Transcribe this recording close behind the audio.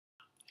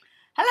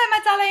Hello my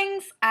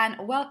darlings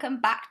and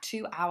welcome back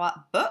to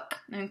our book.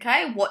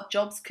 Okay, what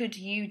jobs could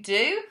you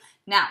do?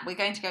 Now we're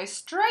going to go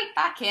straight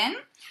back in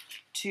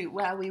to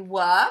where we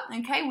were.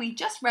 Okay, we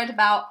just read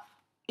about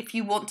if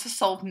you want to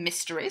solve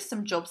mysteries,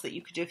 some jobs that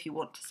you could do if you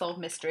want to solve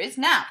mysteries.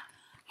 Now,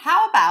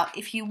 how about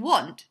if you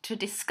want to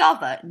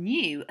discover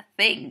new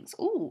things?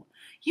 Ooh,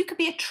 you could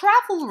be a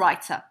travel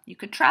writer. You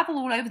could travel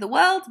all over the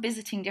world,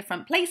 visiting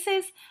different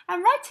places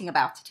and writing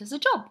about it as a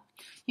job.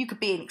 You could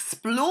be an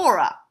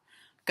explorer.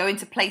 Go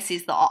into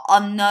places that are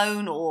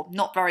unknown or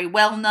not very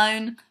well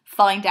known,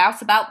 find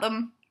out about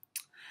them.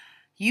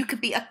 You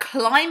could be a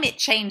climate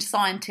change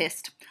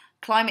scientist.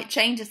 Climate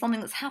change is something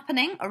that's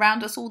happening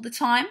around us all the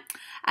time,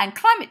 and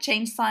climate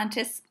change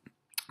scientists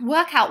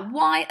work out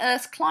why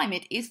Earth's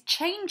climate is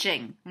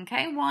changing,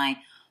 okay?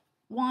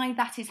 Why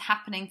that is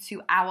happening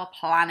to our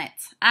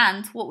planet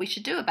and what we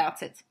should do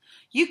about it.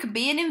 You could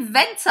be an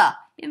inventor.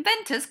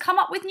 Inventors come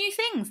up with new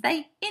things.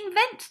 They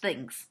invent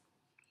things.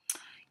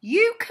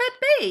 You could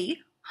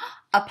be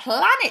a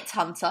planet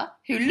hunter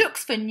who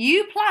looks for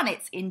new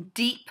planets in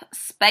deep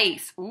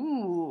space.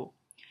 Ooh.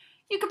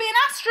 You could be an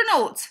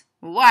astronaut.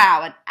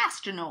 Wow, an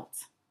astronaut.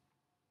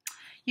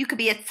 You could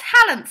be a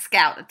talent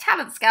scout. A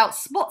talent scout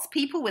spots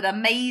people with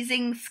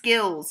amazing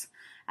skills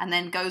and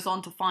then goes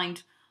on to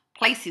find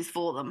places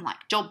for them,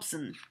 like jobs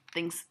and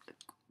things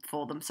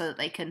for them, so that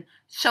they can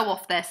show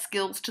off their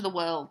skills to the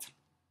world.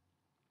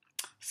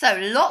 So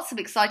lots of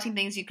exciting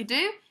things you could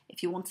do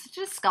if you wanted to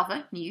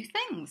discover new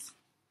things.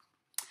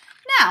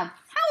 Now,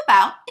 how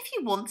about if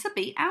you want to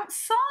be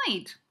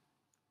outside?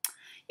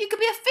 You could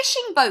be a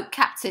fishing boat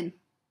captain.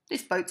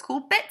 This boat's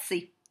called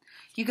Betsy.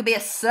 You could be a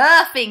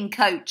surfing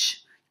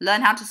coach.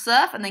 Learn how to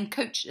surf and then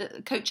coach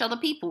other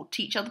people,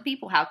 teach other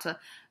people how to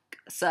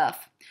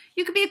surf.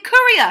 You could be a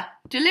courier,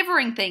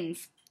 delivering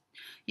things.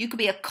 You could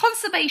be a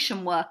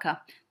conservation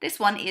worker. This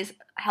one is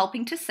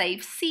helping to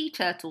save sea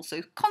turtles.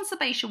 So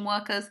conservation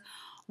workers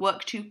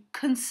work to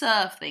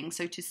conserve things,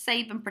 so to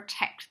save and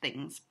protect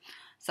things.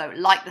 So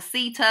like the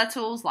sea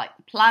turtles, like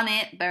the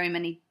planet, very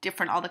many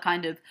different other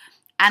kind of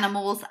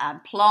animals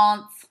and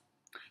plants.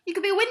 You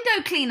could be a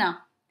window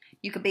cleaner.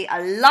 You could be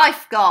a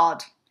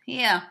lifeguard.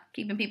 Here,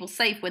 keeping people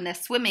safe when they're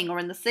swimming or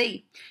in the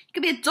sea. You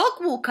could be a dog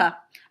walker,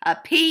 a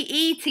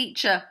PE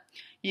teacher.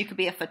 You could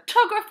be a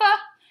photographer.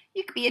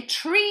 You could be a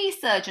tree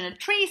surgeon. A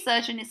tree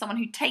surgeon is someone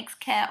who takes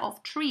care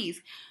of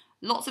trees.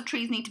 Lots of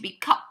trees need to be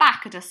cut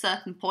back at a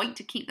certain point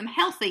to keep them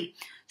healthy.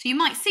 So you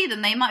might see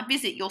them, they might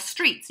visit your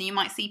streets, and you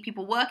might see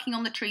people working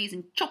on the trees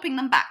and chopping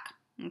them back.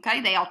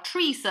 Okay, they are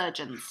tree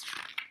surgeons.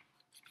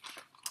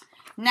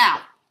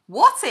 Now,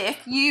 what if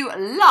you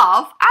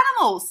love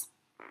animals?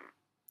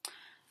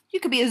 You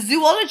could be a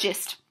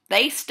zoologist.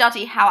 They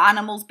study how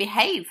animals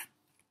behave.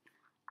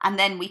 And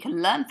then we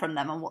can learn from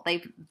them and what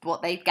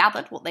they've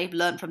gathered, what they've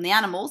learned from the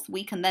animals,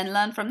 we can then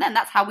learn from them.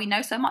 That's how we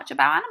know so much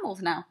about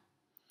animals now.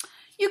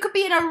 You could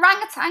be an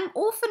orangutan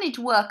orphanage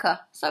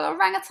worker. So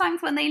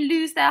orangutans, when they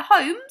lose their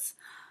homes,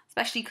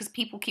 especially because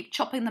people keep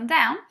chopping them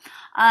down,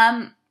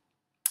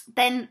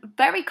 then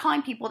very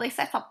kind people, they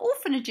set up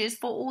orphanages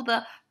for all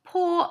the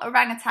poor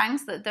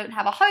orangutans that don't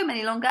have a home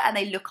any longer, and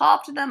they look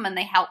after them and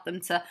they help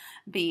them to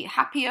be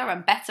happier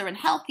and better and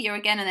healthier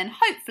again, and then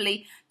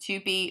hopefully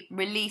to be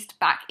released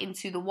back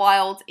into the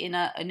wild in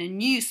a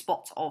new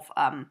spot of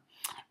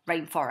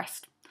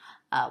rainforest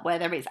where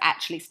there is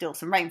actually still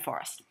some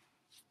rainforest.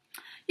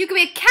 You could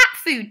be a cat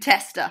food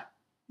tester.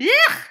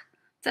 Yuck!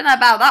 Don't know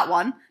about that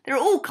one. There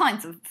are all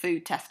kinds of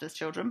food testers,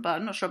 children, but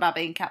I'm not sure about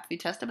being a cat food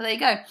tester, but there you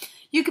go.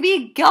 You could be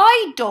a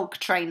guide dog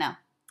trainer.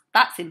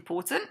 That's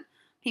important.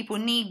 People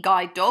need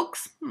guide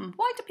dogs.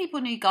 Why do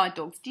people need guide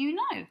dogs? Do you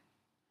know?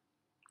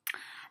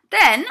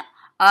 Then,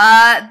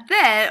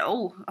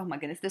 oh my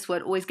goodness, this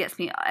word always gets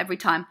me every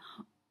time.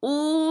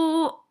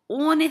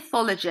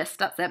 Ornithologist,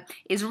 that's it,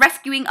 is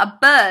rescuing a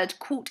bird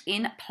caught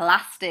in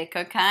plastic,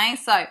 okay?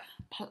 So,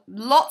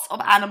 lots of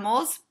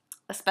animals,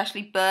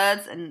 especially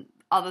birds and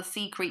other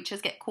sea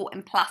creatures, get caught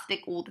in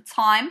plastic all the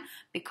time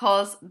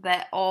because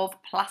they're of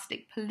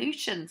plastic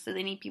pollution. So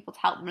they need people to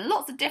help them.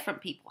 Lots of different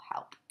people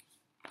help.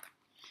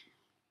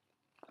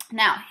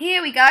 Now,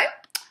 here we go.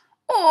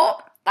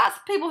 Or, that's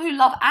people who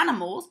love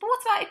animals, but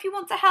what about if you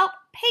want to help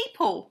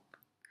people?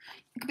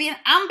 You could be an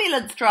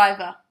ambulance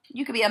driver.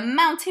 You could be a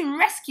mountain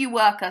rescue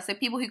worker. So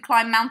people who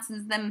climb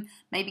mountains then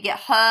maybe get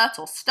hurt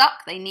or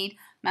stuck. They need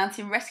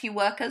mountain rescue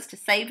workers to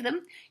save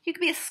them. You could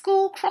be a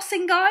school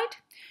crossing guide.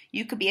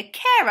 You could be a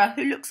carer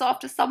who looks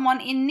after someone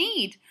in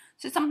need.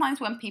 So sometimes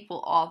when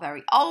people are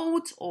very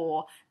old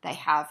or they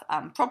have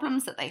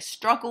problems that they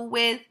struggle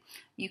with,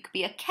 you could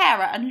be a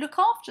carer and look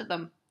after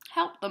them,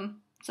 help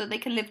them so they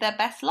can live their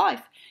best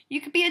life.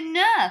 You could be a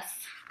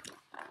nurse.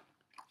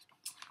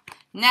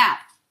 Now,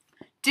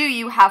 do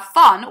you have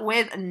fun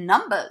with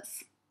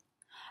numbers?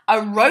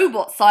 A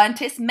robot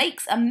scientist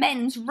makes a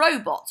men's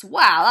robot.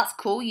 Wow, that's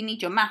cool. You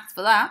need your maths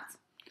for that.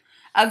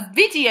 A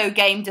video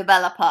game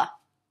developer.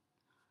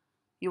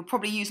 You'll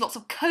probably use lots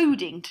of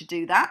coding to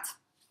do that.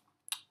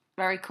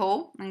 Very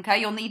cool.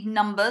 Okay, you'll need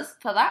numbers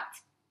for that.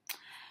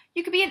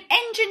 You could be an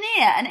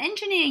engineer. An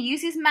engineer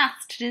uses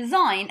maths to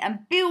design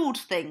and build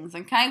things,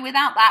 okay?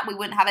 Without that, we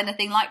wouldn't have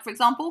anything like, for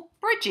example,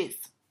 bridges.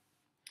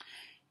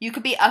 You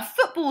could be a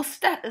football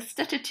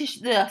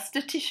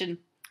statistician.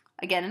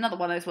 Again, another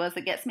one of those words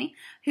that gets me.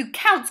 Who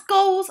counts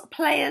goals,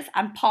 players,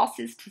 and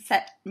passes to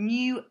set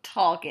new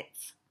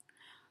targets.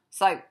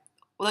 So,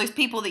 all those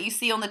people that you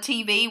see on the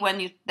TV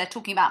when they're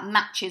talking about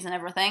matches and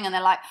everything, and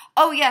they're like,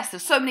 oh yes,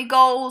 there's so many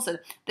goals, and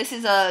this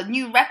is a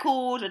new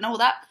record, and all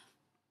that.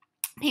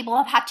 People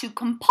have had to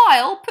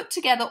put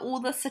together all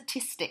the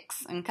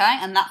statistics, okay?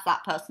 And that's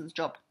that person's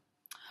job.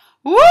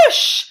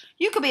 Whoosh!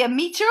 You could be a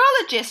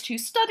meteorologist who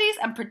studies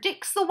and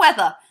predicts the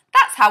weather.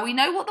 That's how we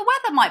know what the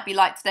weather might be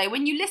like today.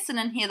 When you listen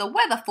and hear the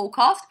weather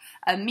forecast,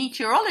 a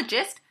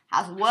meteorologist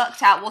has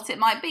worked out what it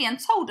might be and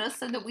told us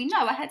so that we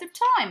know ahead of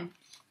time.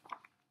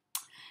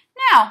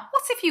 Now,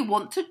 what if you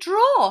want to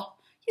draw?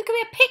 You could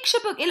be a picture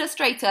book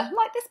illustrator,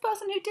 like this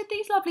person who did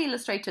these lovely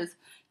illustrators.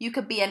 You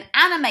could be an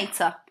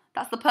animator.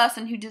 That's the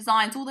person who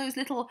designs all those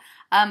little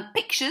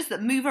pictures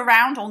that move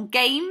around on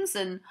games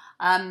and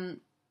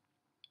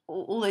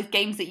all those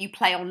games that you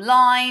play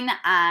online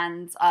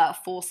and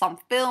for some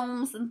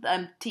films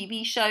and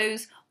TV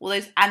shows, all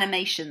those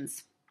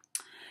animations.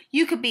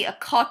 You could be a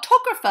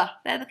cartographer.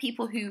 They're the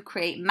people who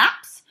create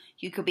maps.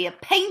 You could be a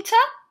painter.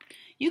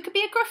 You could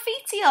be a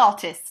graffiti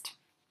artist.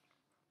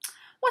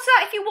 What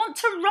about if you want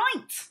to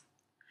write?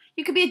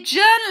 You could be a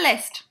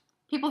journalist.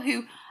 People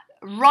who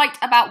write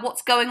about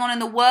what's going on in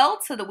the world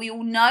so that we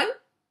all know.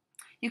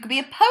 You could be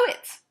a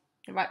poet.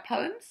 They write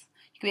poems.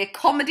 You could be a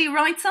comedy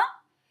writer.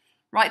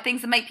 Write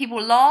things that make people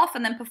laugh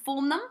and then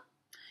perform them.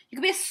 You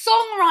could be a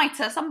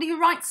songwriter, somebody who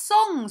writes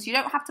songs. You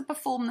don't have to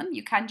perform them.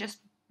 You can just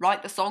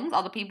write the songs.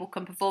 Other people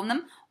can perform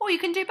them. Or you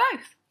can do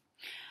both.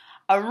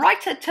 A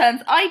writer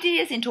turns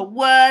ideas into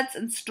words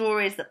and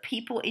stories that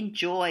people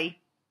enjoy.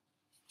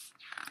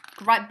 You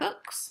could write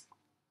books.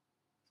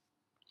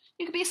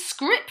 You could be a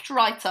script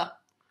writer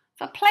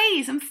for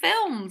plays and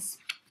films.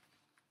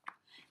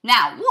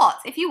 Now, what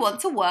if you want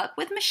to work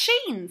with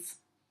machines?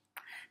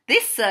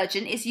 This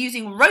surgeon is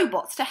using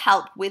robots to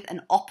help with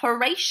an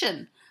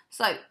operation.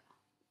 So,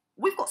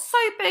 we've got so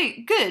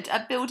good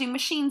at building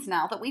machines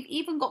now that we've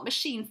even got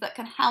machines that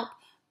can help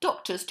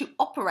doctors to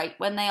operate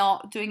when they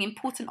are doing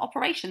important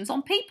operations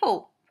on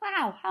people.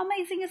 Wow, how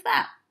amazing is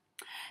that?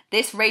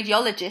 This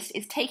radiologist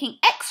is taking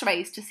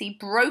x-rays to see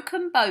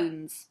broken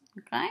bones.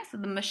 Okay, so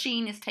the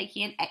machine is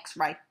taking an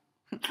x-ray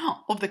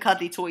of the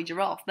cuddly toy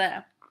giraffe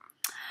there.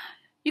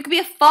 You could be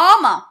a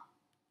farmer.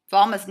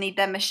 Farmers need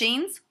their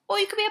machines. Or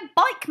you could be a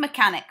bike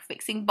mechanic,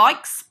 fixing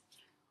bikes.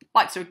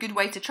 Bikes are a good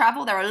way to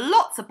travel. There are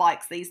lots of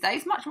bikes these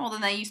days, much more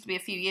than there used to be a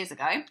few years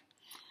ago.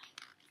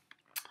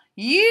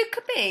 You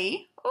could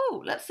be,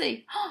 let's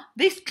see,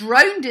 this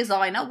drone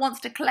designer wants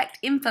to collect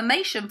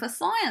information for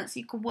science.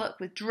 You can work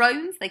with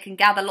drones. They can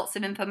gather lots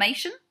of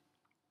information.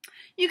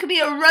 You could be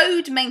a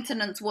road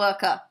maintenance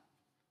worker.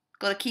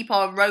 Got to keep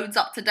our roads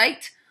up to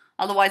date.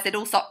 Otherwise, they'd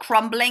all start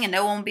crumbling and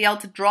no one would be able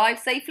to drive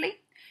safely.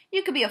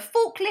 You could be a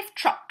forklift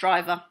truck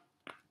driver.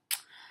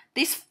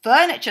 This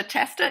furniture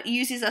tester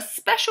uses a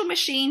special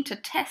machine to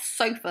test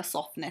sofa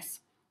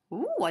softness.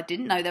 Ooh, I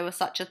didn't know there was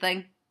such a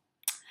thing.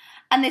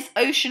 And this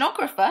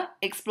oceanographer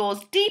explores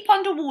deep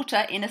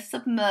underwater in a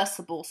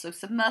submersible. So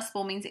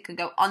submersible means it can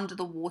go under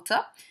the water.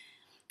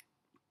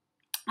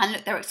 And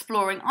look, they're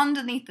exploring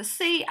underneath the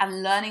sea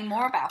and learning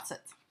more about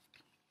it.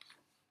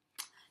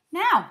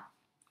 Now,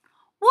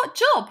 what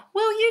job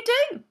will you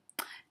do?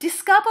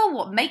 Discover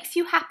what makes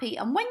you happy,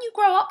 and when you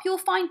grow up, you'll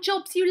find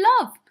jobs you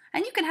love.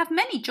 And you can have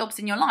many jobs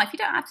in your life. You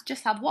don't have to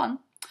just have one.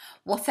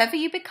 Whatever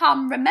you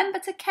become, remember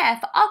to care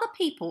for other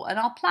people and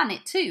our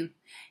planet too.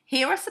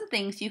 Here are some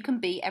things you can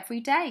be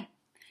every day.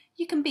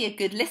 You can be a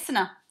good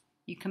listener.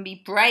 You can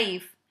be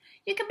brave.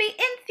 You can be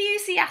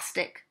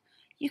enthusiastic.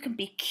 You can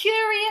be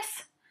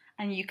curious.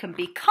 And you can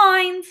be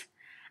kind.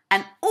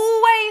 And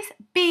always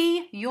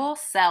be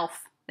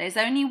yourself. There's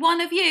only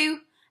one of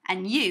you,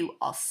 and you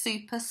are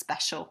super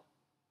special.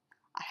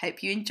 I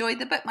hope you enjoyed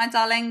the book, my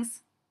darlings.